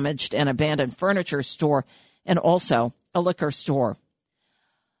extensively damaged an abandoned furniture store and also a liquor store.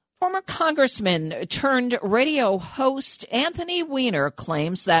 Former Congressman turned radio host Anthony Weiner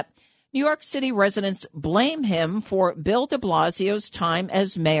claims that New York City residents blame him for Bill de Blasio's time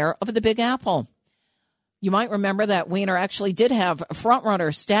as mayor of the Big Apple. You might remember that Weiner actually did have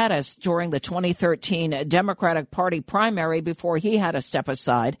frontrunner status during the 2013 Democratic Party primary before he had to step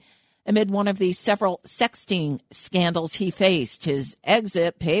aside amid one of the several sexting scandals he faced. His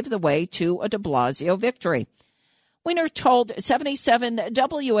exit paved the way to a de Blasio victory. Weiner told 77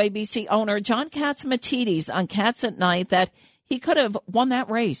 WABC owner John Catsimatidis on Cats at Night that he could have won that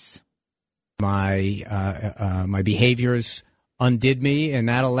race. My behaviors undid me in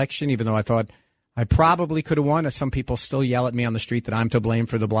that election, even though I thought I probably could have won. Some people still yell at me on the street that I'm to blame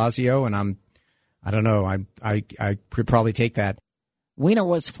for de Blasio, and I don't know. I could probably take that. Weiner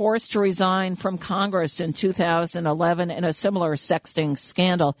was forced to resign from Congress in 2011 in a similar sexting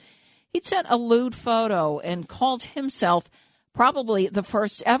scandal. He'd sent a lewd photo and called himself probably the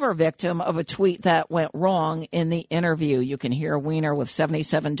first ever victim of a tweet that went wrong in the interview. You can hear Weiner with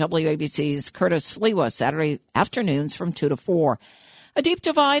 77 WABC's Curtis Sliwa Saturday afternoons from 2 to 4. A deep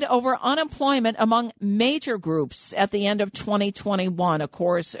divide over unemployment among major groups at the end of 2021, of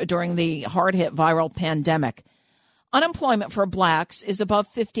course, during the hard-hit viral pandemic. Unemployment for blacks is above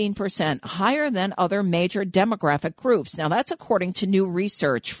 15%, higher than other major demographic groups. Now, that's according to new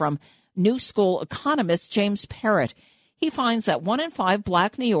research from New School economist James Parrott. He finds that 1 in 5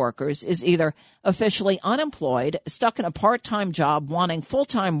 black New Yorkers is either officially unemployed, stuck in a part-time job, wanting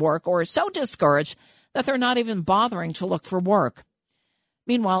full-time work, or so discouraged that they're not even bothering to look for work.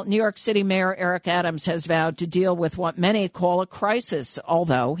 Meanwhile, New York City Mayor Eric Adams has vowed to deal with what many call a crisis,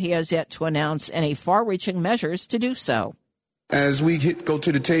 although he has yet to announce any far-reaching measures to do so. As we go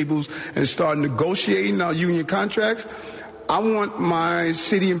to the tables and start negotiating our union contracts, I want my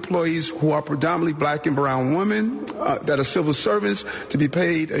city employees who are predominantly black and brown women that are civil servants to be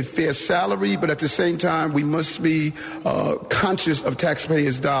paid a fair salary, but at the same time, we must be conscious of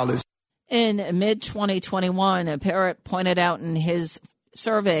taxpayers' dollars. In mid-2021, Parrott pointed out in his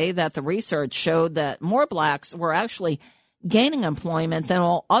survey that the research showed that more blacks were actually gaining employment than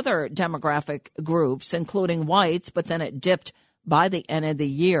all other demographic groups, including whites, but then it dipped by the end of the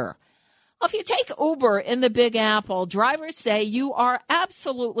year. If you take Uber in the Big Apple, drivers say you are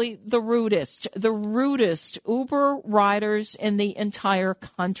absolutely the rudest Uber riders in the entire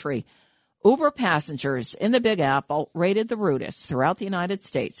country. Uber passengers in the Big Apple rated the rudest throughout the United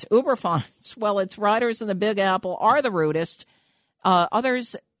States. Uber finds, well, its riders in the Big Apple are the rudest.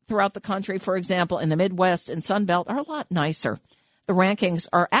 Others throughout the country, for example, in the Midwest and Sun Belt, are a lot nicer. The rankings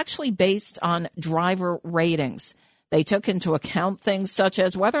are actually based on driver ratings. They took into account things such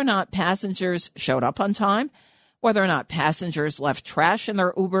as whether or not passengers showed up on time, whether or not passengers left trash in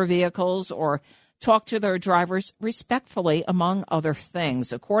their Uber vehicles, or talked to their drivers respectfully, among other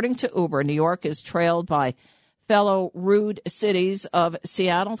things. According to Uber, New York is trailed by fellow rude cities of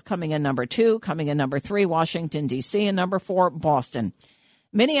Seattle, coming in number 2, coming in number 3, Washington, D.C., and number 4, Boston.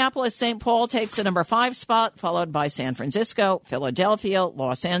 Minneapolis-St. Paul takes the number 5 spot, followed by San Francisco, Philadelphia,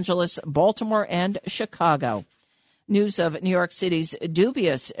 Los Angeles, Baltimore, and Chicago. News of New York City's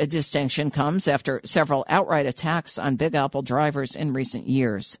dubious distinction comes after several outright attacks on Big Apple drivers in recent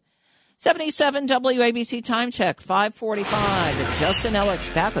years. 77 WABC time check, 5:45. Justin Ellick's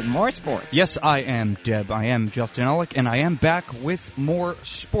back with more sports. Yes, I am, Deb. I am Justin Ellick, and I am back with more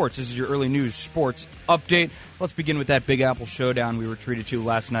sports. This is your early news sports update. Let's begin with that Big Apple showdown we were treated to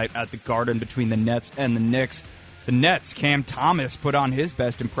last night at the Garden between the Nets and the Knicks. The Nets, Cam Thomas put on his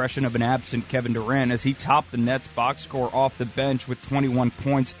best impression of an absent Kevin Durant as he topped the Nets box score off the bench with 21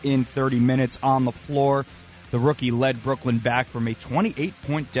 points in 30 minutes on the floor. The rookie led Brooklyn back from a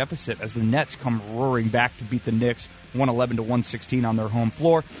 28-point deficit as the Nets come roaring back to beat the Knicks 111-116 on their home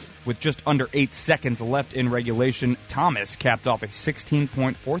floor. With just under 8 seconds left in regulation, Thomas capped off a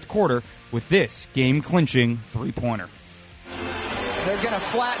 16-point fourth quarter with this game-clinching three-pointer. They're going to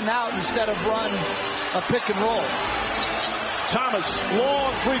flatten out instead of run a pick and roll. Thomas,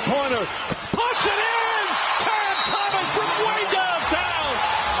 long three-pointer, puts it in! Cam Thomas from way downtown!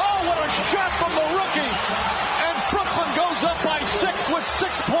 Oh, what a shot from the rookie! And Brooklyn goes up by 6 with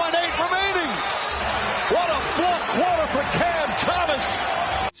 6.8 remaining! What a fourth quarter for Cam Thomas!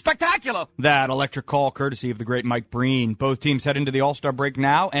 Spectacular! That electric call courtesy of the great Mike Breen. Both teams head into the All-Star break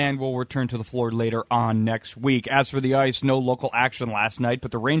now and will return to the floor later on next week. As for the ice, no local action last night, but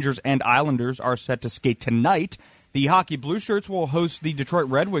the Rangers and Islanders are set to skate tonight. The Hockey Blue Shirts will host the Detroit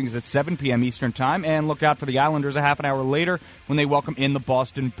Red Wings at 7 p.m. Eastern Time, and look out for the Islanders a half an hour later when they welcome in the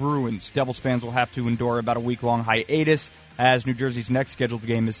Boston Bruins. Devils fans will have to endure about a week-long hiatus as New Jersey's next scheduled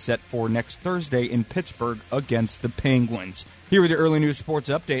game is set for next Thursday in Pittsburgh against the Penguins. Here with your early news sports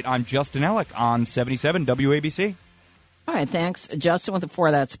update, I'm Justin Ellick on 77 WABC. All right, thanks, Justin,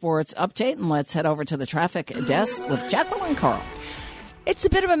 for that sports update, and let's head over to the traffic desk with Jacqueline Carl. It's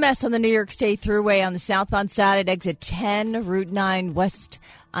a bit of a mess on the New York State Thruway on the southbound side at exit 10, Route 9 west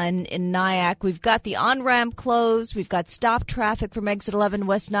in Nyack. We've got the on-ramp closed. We've got stopped traffic from exit 11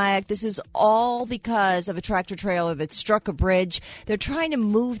 West Nyack. This is all because of a tractor trailer that struck a bridge. They're trying to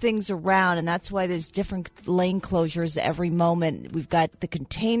move things around, and that's why there's different lane closures every moment. We've got the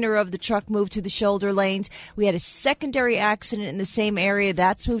container of the truck moved to the shoulder lanes. We had a secondary accident in the same area.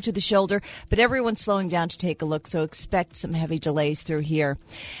 That's moved to the shoulder, but everyone's slowing down to take a look, so expect some heavy delays through here.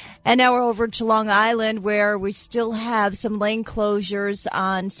 And now we're over to Long Island, where we still have some lane closures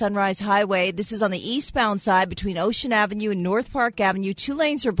on Sunrise Highway. This is on the eastbound side between Ocean Avenue and North Park Avenue. 2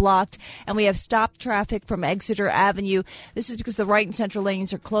 lanes are blocked, and we have stopped traffic from Exeter Avenue. This is because the right and central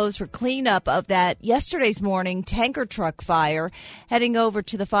lanes are closed for cleanup of that yesterday's morning tanker truck fire. Heading over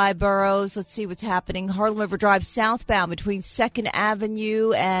to the 5 boroughs, let's see what's happening. Harlem River Drive southbound between 2nd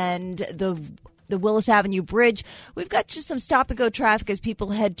Avenue and the Willis Avenue Bridge. We've got just some stop-and-go traffic as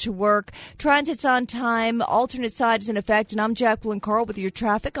people head to work. Transit's on time. Alternate side is in effect. And I'm Jacqueline Carl with your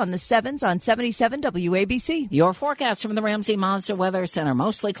traffic on the 7s on 77 WABC. Your forecast from the Ramsey Mazda Weather Center.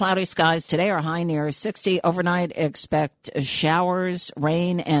 Mostly cloudy skies today are high near 60. Overnight, expect showers,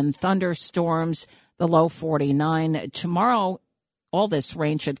 rain, and thunderstorms. The low 49. Tomorrow, all this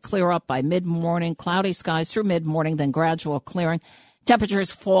rain should clear up by mid-morning. Cloudy skies through mid-morning, then gradual clearing. Temperatures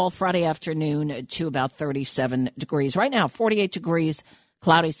fall Friday afternoon to about 37 degrees. Right now, 48 degrees,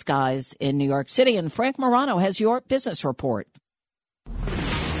 cloudy skies in New York City. And Frank Morano has your business report.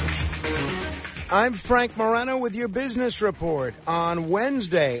 I'm Frank Morano with your business report. On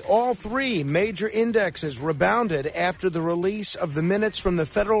Wednesday, all 3 major indexes rebounded after the release of the minutes from the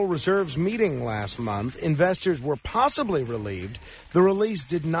Federal Reserve's meeting last month. Investors were possibly relieved. The release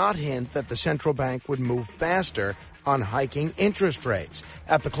did not hint that the central bank would move faster on hiking interest rates.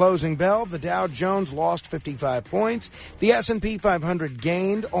 At the closing bell, the Dow Jones lost 55 points, the S&P 500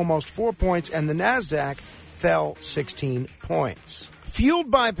 gained almost 4 points, and the Nasdaq fell 16 points.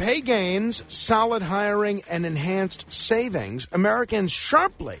 Fueled by pay gains, solid hiring, and enhanced savings, Americans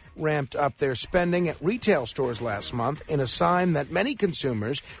sharply ramped up their spending at retail stores last month in a sign that many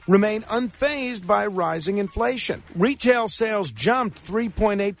consumers remain unfazed by rising inflation. Retail sales jumped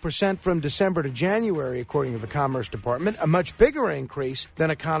 3.8% from December to January, according to the Commerce Department, a much bigger increase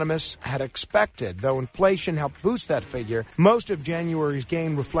than economists had expected. Though inflation helped boost that figure, most of January's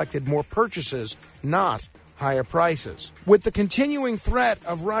gain reflected more purchases, not higher prices. With the continuing threat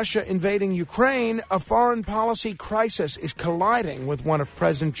of Russia invading Ukraine, a foreign policy crisis is colliding with one of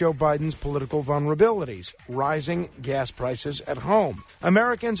President Joe Biden's political vulnerabilities, rising gas prices at home.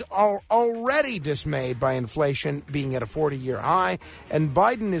 Americans are already dismayed by inflation being at a 40-year high, and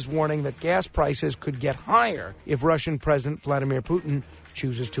Biden is warning that gas prices could get higher if Russian President Vladimir Putin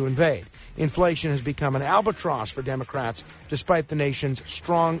chooses to invade. Inflation has become an albatross for Democrats despite the nation's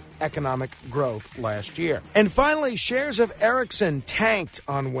strong economic growth last year. And finally, shares of Ericsson tanked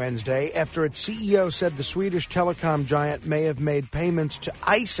on Wednesday after its CEO said the Swedish telecom giant may have made payments to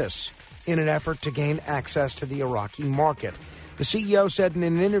ISIS in an effort to gain access to the Iraqi market. The CEO said in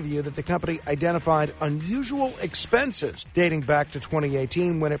an interview that the company identified unusual expenses dating back to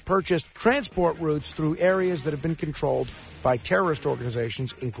 2018 when it purchased transport routes through areas that have been controlled by terrorist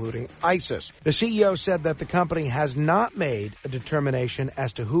organizations, including ISIS. The CEO said that the company has not made a determination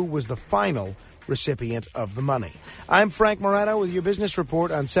as to who was the final recipient of the money. I'm Frank Morano with your business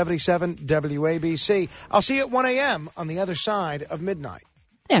report on 77 WABC. I'll see you at 1 a.m. on the other side of midnight.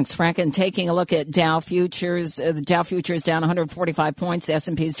 Thanks, Frank. And taking a look at Dow futures, the Dow futures down 145 points. The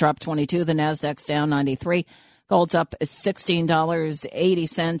S&P's dropped 22. The Nasdaq's down 93. Gold's up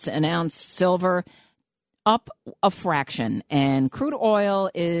 $16.80 an ounce. Silver up a fraction. And crude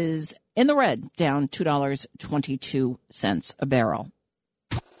oil is in the red, down $2.22 a barrel.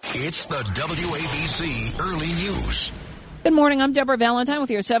 It's the WABC Early News. Good morning. I'm Deborah Valentine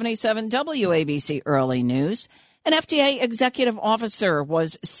with your 77 WABC Early News. An FDA executive officer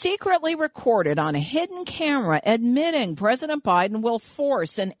was secretly recorded on a hidden camera admitting President Biden will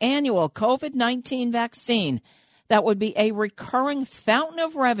force an annual COVID-19 vaccine that would be a recurring fountain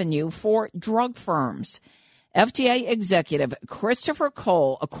of revenue for drug firms. FDA executive Christopher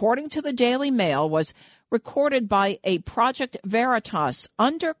Cole, according to the Daily Mail, was recorded by a Project Veritas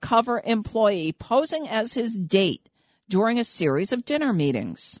undercover employee posing as his date during a series of dinner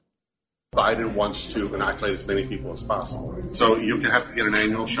meetings. Biden wants to inoculate as many people as possible. So you have to get an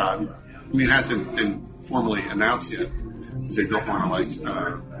annual shot. I mean, it hasn't been formally announced yet. They don't want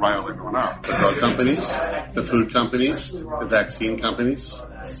to rile everyone up. The drug companies, the food companies, the vaccine companies,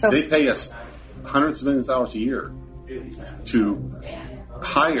 they pay us hundreds of millions of dollars a year to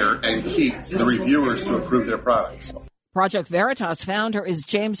hire and keep the reviewers to approve their products. Project Veritas founder is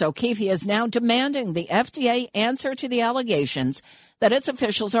James O'Keefe. He is now demanding the FDA answer to the allegations that its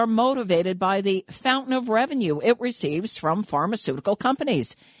officials are motivated by the fountain of revenue it receives from pharmaceutical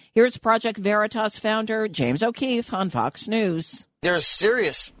companies. Here's Project Veritas founder James O'Keefe on Fox News. There's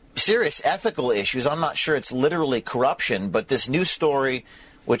serious ethical issues. I'm not sure it's literally corruption, but this new story,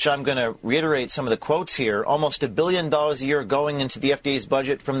 which I'm going to reiterate some of the quotes here, almost $1 billion a year going into the FDA's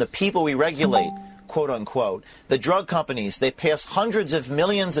budget from the people we regulate, quote unquote. The drug companies, they pay us hundreds of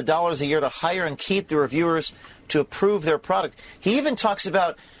millions of dollars a year to hire and keep the reviewers to approve their product. He even talks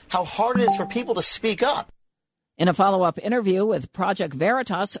about how hard it is for people to speak up. In a follow-up interview with Project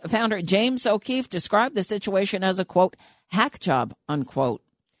Veritas, founder James O'Keefe described the situation as a, quote, hack job, unquote.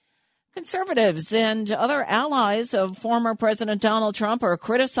 Conservatives and other allies of former President Donald Trump are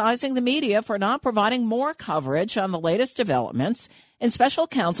criticizing the media for not providing more coverage on the latest developments in special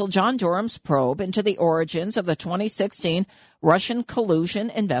counsel John Durham's probe into the origins of the 2016 Russian collusion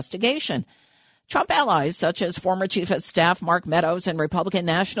investigation. Trump allies, such as former Chief of Staff Mark Meadows and Republican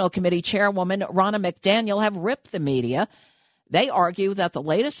National Committee Chairwoman Ronna McDaniel, have ripped the media. They argue that the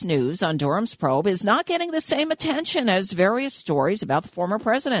latest news on Durham's probe is not getting the same attention as various stories about the former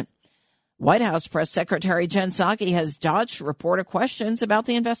president. White House Press Secretary Jen Psaki has dodged reporter questions about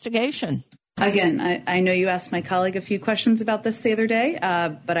the investigation. Again, I know you asked my colleague a few questions about this the other day,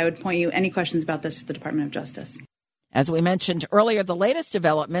 but I would point you any questions about this to the Department of Justice. As we mentioned earlier, the latest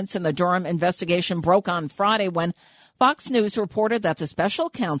developments in the Durham investigation broke on Friday when Fox News reported that the special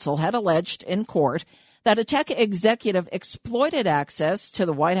counsel had alleged in court that a tech executive exploited access to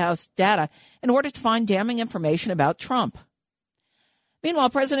the White House data in order to find damning information about Trump.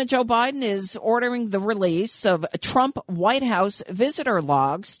 Meanwhile, President Joe Biden is ordering the release of Trump White House visitor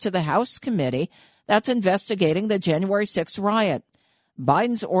logs to the House committee that's investigating the January 6th riot.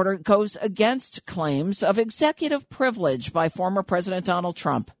 Biden's order goes against claims of executive privilege by former President Donald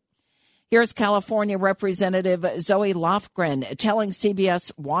Trump. Here's California Representative Zoe Lofgren telling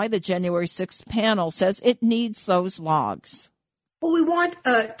CBS why the January 6th panel says it needs those logs. Well, we want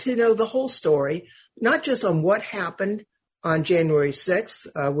to know the whole story, not just on what happened on January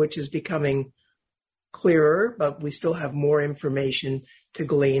 6th, which is becoming clearer, but we still have more information to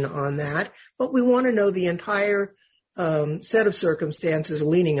glean on that. But we want to know the entire set of circumstances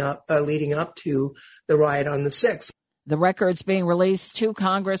leading up to the riot on the 6th. The records being released to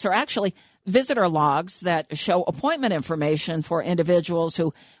Congress are actually visitor logs that show appointment information for individuals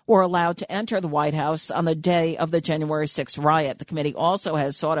who were allowed to enter the White House on the day of the January 6th riot. The committee also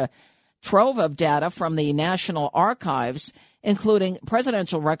has sought a trove of data from the National Archives, including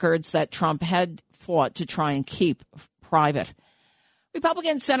presidential records that Trump had fought to try and keep private.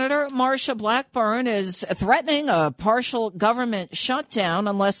 Republican Senator Marsha Blackburn is threatening a partial government shutdown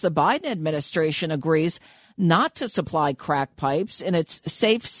unless the Biden administration agrees not to supply crack pipes in its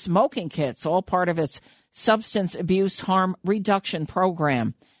safe smoking kits, all part of its substance abuse harm reduction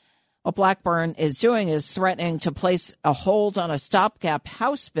program. What Blackburn is doing is threatening to place a hold on a stopgap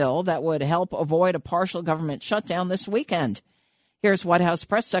House bill that would help avoid a partial government shutdown this weekend. Here's White House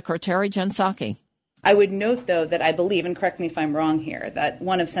Press Secretary Jen Psaki. I would note, though, that I believe, and correct me if I'm wrong here, that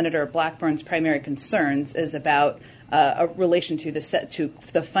one of Senator Blackburn's primary concerns is about a relation to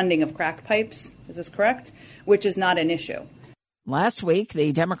the funding of crack pipes. Is this correct? Which is not an issue. Last week,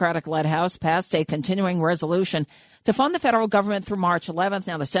 the Democratic-led House passed a continuing resolution to fund the federal government through March 11th.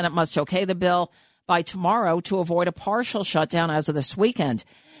 Now, the Senate must okay the bill by tomorrow to avoid a partial shutdown as of this weekend.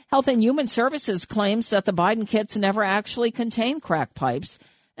 Health and Human Services claims that the Biden kits never actually contain crack pipes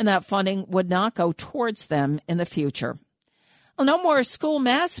and that funding would not go towards them in the future. Well, no more school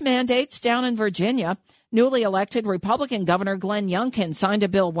mask mandates down in Virginia. Newly elected Republican Governor Glenn Youngkin signed a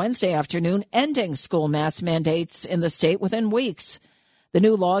bill Wednesday afternoon ending school mask mandates in the state within weeks. The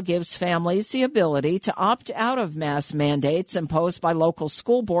new law gives families the ability to opt out of mask mandates imposed by local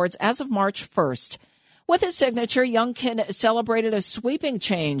school boards as of March 1st. With his signature, Youngkin celebrated a sweeping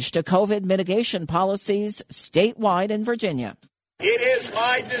change to COVID mitigation policies statewide in Virginia. It is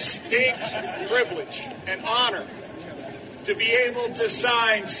my distinct privilege and honor to be able to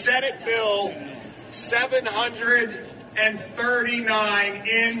sign Senate Bill 739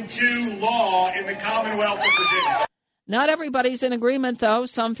 into law in the Commonwealth of Virginia. Not everybody's in agreement, though.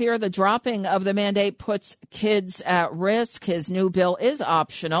 Some fear the dropping of the mandate puts kids at risk. His new bill is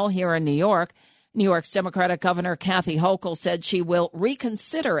optional here in New York. New York's Democratic Governor Kathy Hochul said she will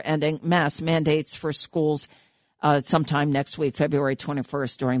reconsider ending mask mandates for schools sometime next week, February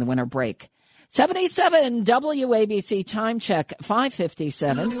 21st, during the winter break. 77 WABC time check,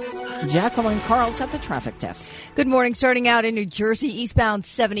 5:57. Jacqueline Carl's at the traffic desk. Good morning. Starting out in New Jersey, eastbound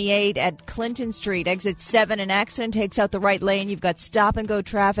 78 at Clinton Street, exit 7. An accident takes out the right lane. You've got stop-and-go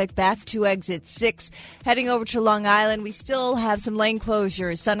traffic back to exit 6. Heading over to Long Island, we still have some lane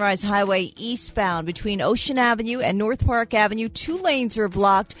closures. Sunrise Highway eastbound between Ocean Avenue and North Park Avenue. 2 lanes are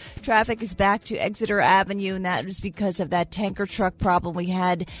blocked. Traffic is back to Exeter Avenue, and that was because of that tanker truck problem we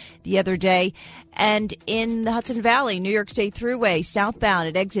had the other day. And in the Hudson Valley, New York State Thruway, southbound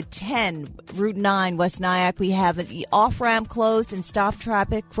at exit 10, Route 9, West Nyack, we have the off-ramp closed and stop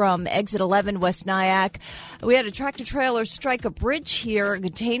traffic from exit 11, West Nyack. We had a tractor-trailer strike a bridge here.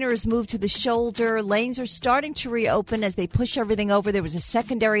 Containers moved to the shoulder. Lanes are starting to reopen as they push everything over. There was a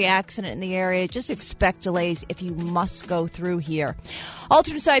secondary accident in the area. Just expect delays if you must go through here.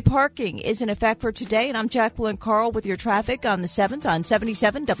 Alternate side parking is in effect for today, and I'm Jacqueline Carl with your traffic on the 7s on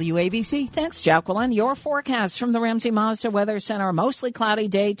 77 WABC. Thanks, Jacqueline. Your forecast from the Ramsey Mazda Weather Center. A mostly cloudy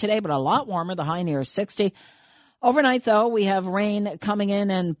day today, but a lot warmer, the high near 60. Overnight, though, we have rain coming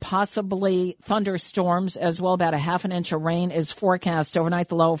in and possibly thunderstorms as well. About a half an inch of rain is forecast overnight,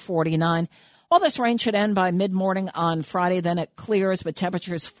 the low 49. All this rain should end by mid-morning on Friday. Then it clears, but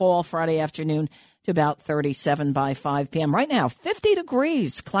temperatures fall Friday afternoon to about 37 by 5 p.m. Right now, 50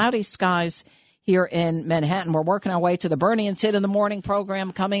 degrees, cloudy skies here in Manhattan. We're working our way to the Bernie and Sid in the Morning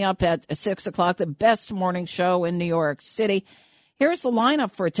program coming up at 6 o'clock, the best morning show in New York City. Here's the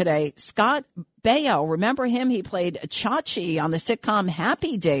lineup for today. Scott Baio, remember him? He played Chachi on the sitcom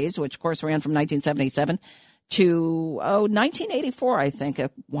Happy Days, which, of course, ran from 1977 to 1984, I think.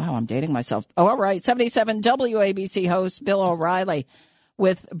 Wow, I'm dating myself. Oh, all right. 77 WABC host Bill O'Reilly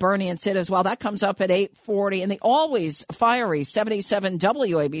with Bernie and Sid as well. That comes up at 8:40. And the always fiery 77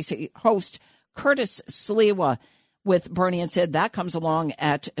 WABC host Curtis Sliwa with Bernie and Sid. That comes along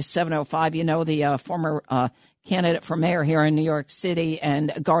at 7:05. You know, the former candidate for mayor here in New York City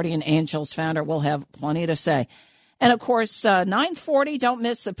and Guardian Angels founder will have plenty to say. And, of course, 9:40, don't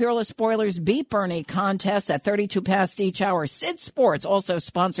miss the Peerless Boilers Beat Bernie contest at 32 past each hour. Sid Sports, also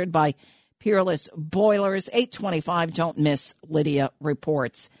sponsored by Peerless Boilers. 8:25, don't miss Lydia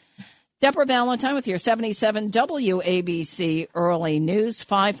Reports. Deborah Valentine with your 77 WABC Early News,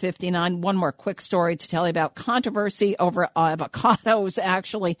 5:59. One more quick story to tell you about controversy over avocados,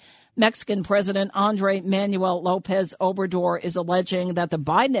 actually. Mexican President Andrés Manuel López Obrador is alleging that the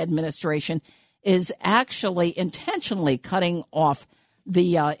Biden administration is actually intentionally cutting off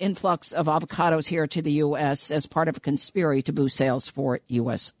the influx of avocados here to the U.S. as part of a conspiracy to boost sales for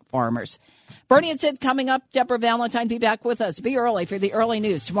U.S. farmers. Bernie and Sid coming up. Deborah Valentine be back with us. Be early for the early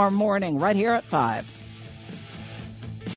news tomorrow morning right here at 5.